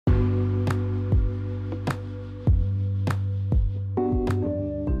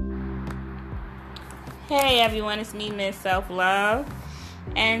Hey everyone, it's me, Miss Self Love,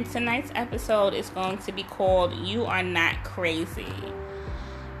 and tonight's episode is going to be called You Are Not Crazy.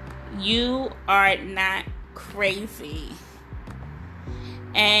 You are not crazy.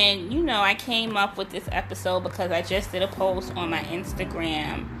 And I came up with this episode because I just did a post on my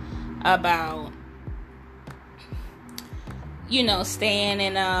Instagram about staying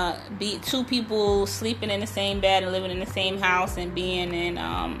in two people sleeping in the same bed and living in the same house and being in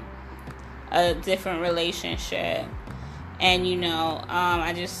a different relationship. And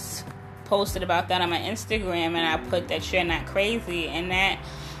I just posted about that on my Instagram, and I put that you're not crazy, and that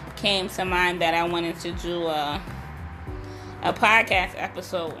came to mind that I wanted to do a podcast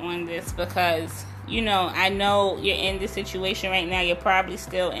episode on this because I know you're in this situation right now. You're probably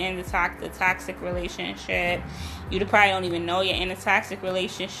still in the toxic relationship. You probably don't even know you're in a toxic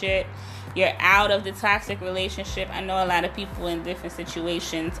relationship. You're out of the toxic relationship. I know a lot of people in different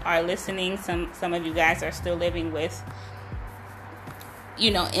situations are listening. Some of you guys are still living with,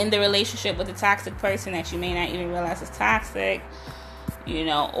 in the relationship with a toxic person that you may not even realize is toxic,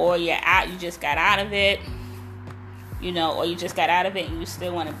 or you're out, you just got out of it, or you just got out of it and you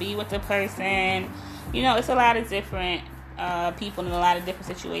still want to be with the person. It's a lot of different people in a lot of different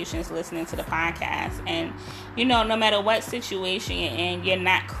situations listening to the podcast. And, no matter what situation you're in, you're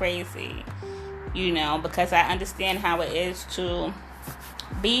not crazy, because I understand how it is to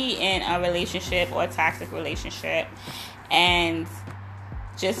be in a relationship or a toxic relationship and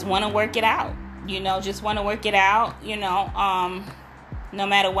just want to work it out, no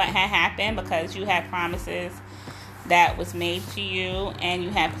matter what had happened, because you had promises that was made to you and you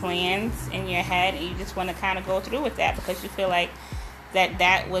had plans in your head and you just want to kind of go through with that because you feel like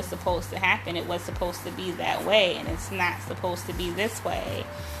that was supposed to happen. It was supposed to be that way, and it's not supposed to be this way.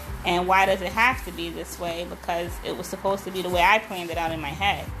 And why does it have to be this way? Because it was supposed to be the way I planned it out in my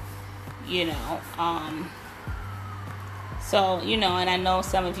head, So, and I know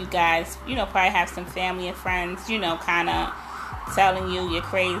some of you guys, probably have some family and friends, kind of telling you you're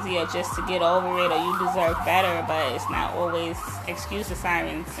crazy or just to get over it or you deserve better, but it's not always, excuse the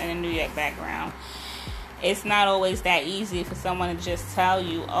sirens in a New York background, it's not always that easy for someone to just tell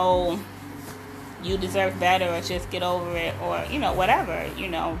you, oh, you deserve better or just get over it or, whatever.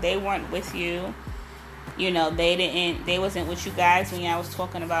 They weren't with you. They wasn't with you guys when y'all was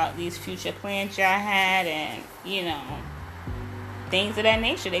talking about these future plans y'all had and, things of that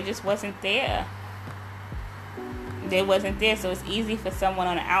nature. They just wasn't there. They wasn't there, so it's easy for someone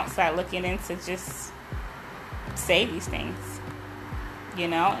on the outside looking in to just say these things,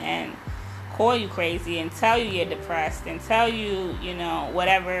 and call you crazy and tell you you're depressed and tell you,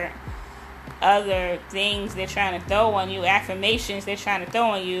 whatever other things they're trying to throw on you, affirmations they're trying to throw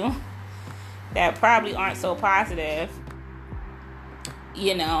on you that probably aren't so positive,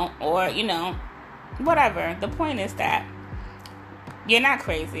 or, whatever. The point is that you're not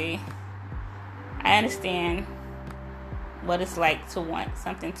crazy. I understand what it's like to want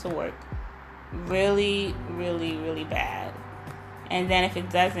something to work really, really, really bad. And then if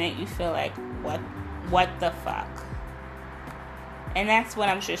it doesn't, you feel like, what the fuck? And that's what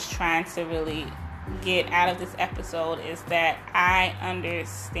I'm just trying to really get out of this episode is that I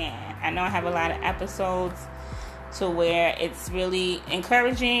understand. I know I have a lot of episodes to where it's really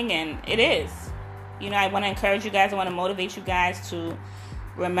encouraging, and it is. I want to encourage you guys. I want to motivate you guys to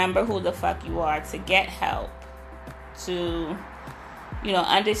remember who the fuck you are, to get help, to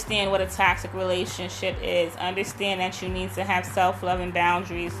understand what a toxic relationship is, understand that you need to have self-love and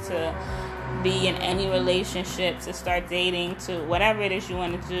boundaries to be in any relationship, to start dating, to whatever it is you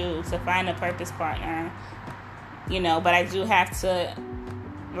want to do, to find a purpose partner, but I do have to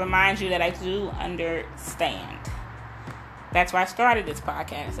remind you that I do understand. That's why I started this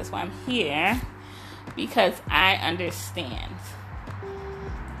podcast. That's why I'm here, because I understand.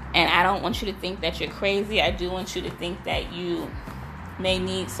 And I don't want you to think that you're crazy. I do want you to think that you may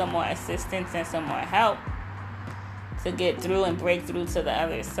need some more assistance and some more help to get through and break through to the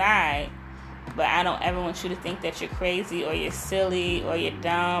other side. But I don't ever want you to think that you're crazy or you're silly or you're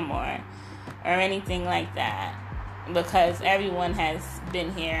dumb or anything like that. Because everyone has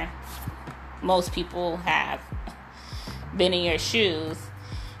been here. Most people have been in your shoes.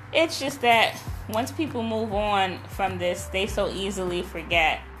 It's just that once people move on from this, they so easily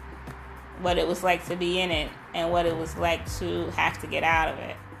forget what it was like to be in it and what it was like to have to get out of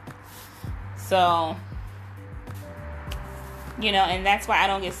it. So, and that's why I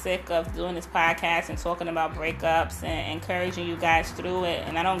don't get sick of doing this podcast and talking about breakups and encouraging you guys through it.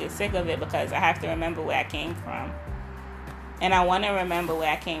 And I don't get sick of it because I have to remember where I came from. And I want to remember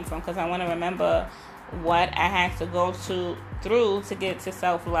where I came from because I want to remember what I had to go through to get to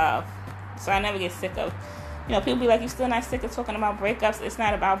self-love, So I never get sick of, people be like, you still not sick of talking about breakups? It's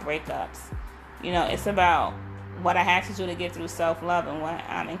not about breakups. It's about what I had to do to get through self-love and what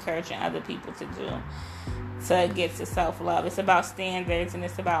I'm encouraging other people to do to get to self-love. It's about standards and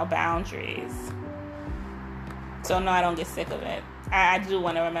it's about boundaries. So no, I don't get sick of it. I do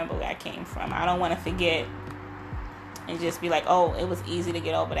want to remember where I came from. I don't want to forget and just be like, oh, it was easy to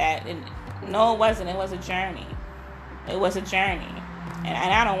get over that. And no, it wasn't. It was a journey. It was a journey. And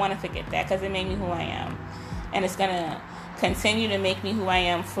I don't want to forget that because it made me who I am. And it's going to continue to make me who I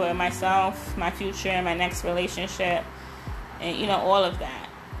am for myself, my future, and my next relationship. And, all of that,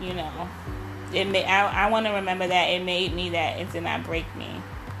 I want to remember that it made me that. It did not break me.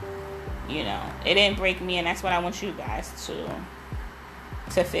 It didn't break me, and that's what I want you guys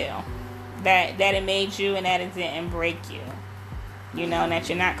to feel. That it made you and that it didn't break you. And that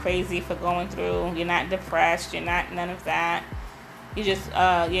you're not crazy for going through. You're not depressed. You're not none of that. You just,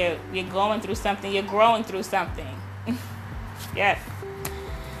 you're going through something. You're growing through something. Yes.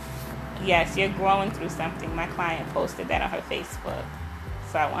 Yes, you're growing through something. My client posted that on her Facebook.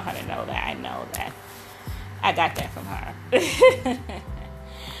 So I want her to know that I know that. I got that from her.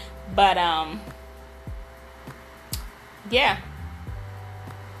 But, yeah.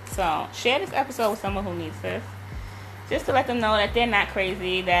 So, share this episode with someone who needs this. Just to let them know that they're not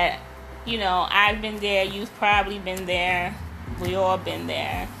crazy. That, I've been there. You've probably been there. We all been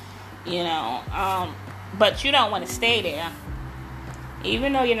there. But you don't want to stay there.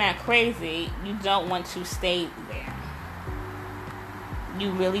 Even though you're not crazy, you don't want to stay there.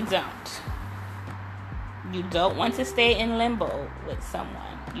 You really don't. You don't want to stay in limbo with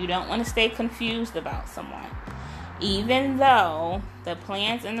someone. You don't want to stay confused about someone. Even though the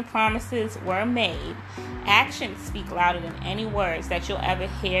plans and the promises were made, actions speak louder than any words that you'll ever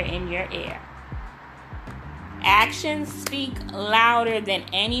hear in your ear. Actions speak louder than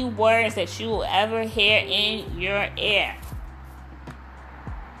any words that you will ever hear in your ear.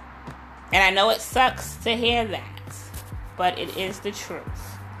 And I know it sucks to hear that, but it is the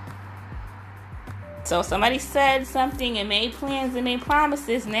truth. So if somebody said something and made plans and made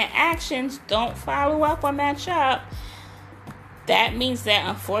promises and their actions don't follow up or match up, that means that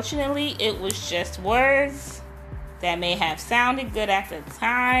unfortunately it was just words that may have sounded good at the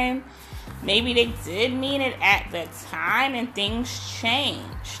time. Maybe they did mean it at the time and things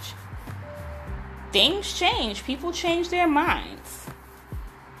changed. Things change. People change their minds.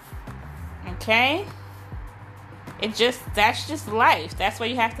 Okay? That's just life. That's why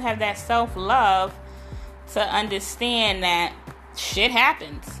you have to have that self-love to understand that shit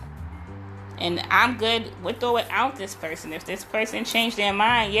happens. And I'm good with or without this person. If this person changed their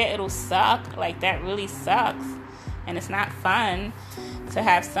mind, yeah, it'll suck. Like, that really sucks. And it's not fun to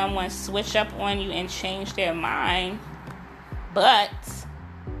have someone switch up on you and change their mind. But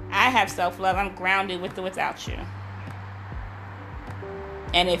I have self-love. I'm grounded with or without you.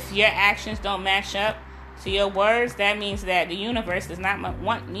 And if your actions don't match up to your words, that means that the universe does not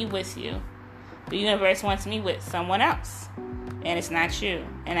want me with you. The universe wants me with someone else. And it's not you.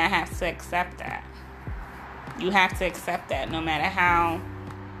 And I have to accept that. You have to accept that no matter how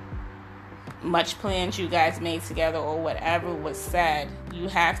much plans you guys made together or whatever was said. You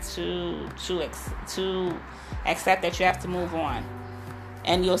have to accept that you have to move on.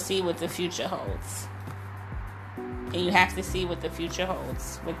 And you'll see what the future holds. And you have to see what the future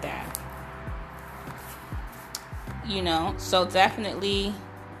holds with that. So definitely,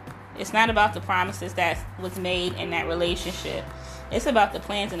 it's not about the promises that was made in that relationship. It's about the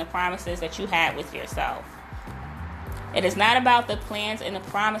plans and the promises that you had with yourself. It is not about the plans and the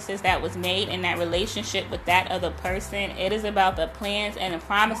promises that was made in that relationship with that other person. It is about the plans and the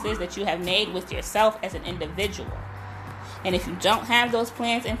promises that you have made with yourself as an individual. And if you don't have those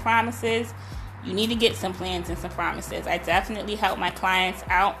plans and promises, you need to get some plans and some promises. I definitely help my clients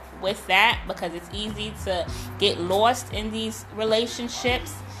out with that because it's easy to get lost in these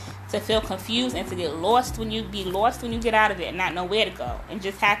relationships, to feel confused and to get lost when you get out of it and not know where to go and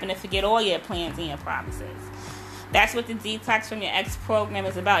just happen to forget all your plans and your promises. That's what the Detox from Your Ex program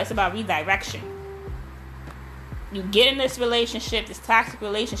is about. It's about redirection. You get in this relationship, this toxic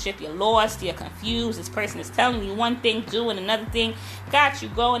relationship, you're lost, you're confused, this person is telling you one thing, doing another thing, got you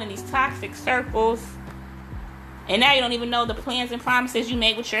going in these toxic circles, and now you don't even know the plans and promises you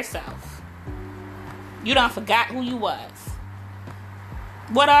made with yourself. You done forgot who you was.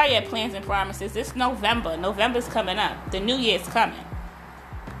 What are your plans and promises? It's November. November's coming up. The new year's coming.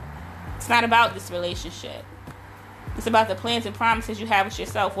 It's not about this relationship. It's about the plans and promises you have with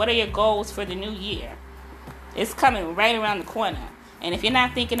yourself. What are your goals for the new year? It's coming right around the corner. And if you're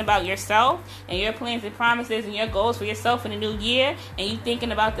not thinking about yourself and your plans and promises and your goals for yourself in the new year, and you're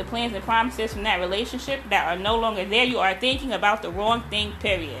thinking about the plans and promises from that relationship that are no longer there, you are thinking about the wrong thing,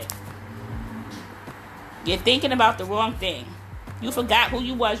 period. You're thinking about the wrong thing. You forgot who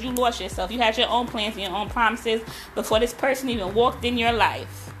you was. You lost yourself. You had your own plans and your own promises before this person even walked in your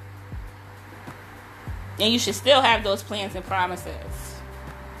life. And you should still have those plans and promises.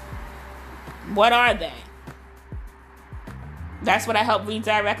 What are they? That's what I help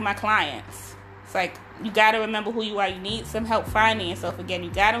redirect my clients. It's like, you got to remember who you are. You need some help finding yourself again.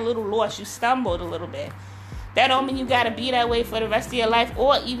 You got a little lost. You stumbled a little bit. That don't mean you got to be that way for the rest of your life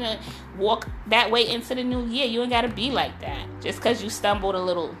or even walk that way into the new year. You ain't got to be like that just because you stumbled a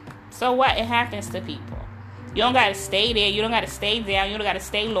little. So what? It happens to people. You don't got to stay there. You don't got to stay down. You don't got to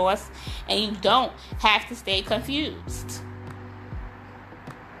stay lost. And you don't have to stay confused.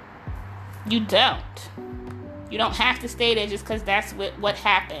 You don't. You don't have to stay there just because that's what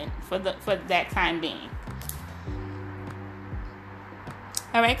happened for that time being.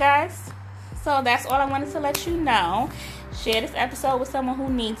 All right, guys. So that's all I wanted to let you know. Share this episode with someone who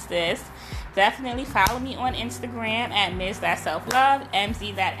needs this. Definitely follow me on Instagram at Ms.Selflove,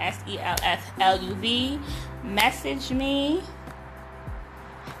 MZ.SELFLUV. Message me.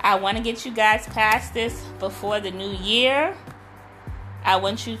 I want to get you guys past this before the new year. I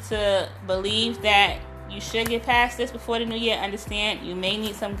want you to believe that you should get past this before the new year. Understand you may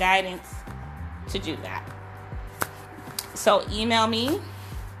need some guidance to do that. So email me,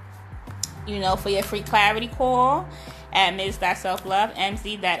 for your free clarity call at Ms.Selflove,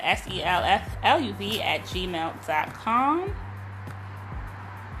 MZ.SELFLUV@gmail.com.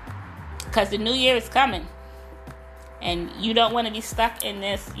 Because the new year is coming. And you don't want to be stuck in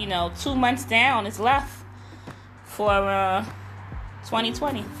this, 2 months down is left for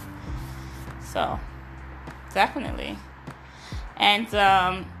 2020. So, definitely. And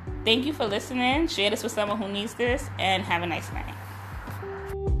thank you for listening. Share this with someone who needs this. And have a nice night.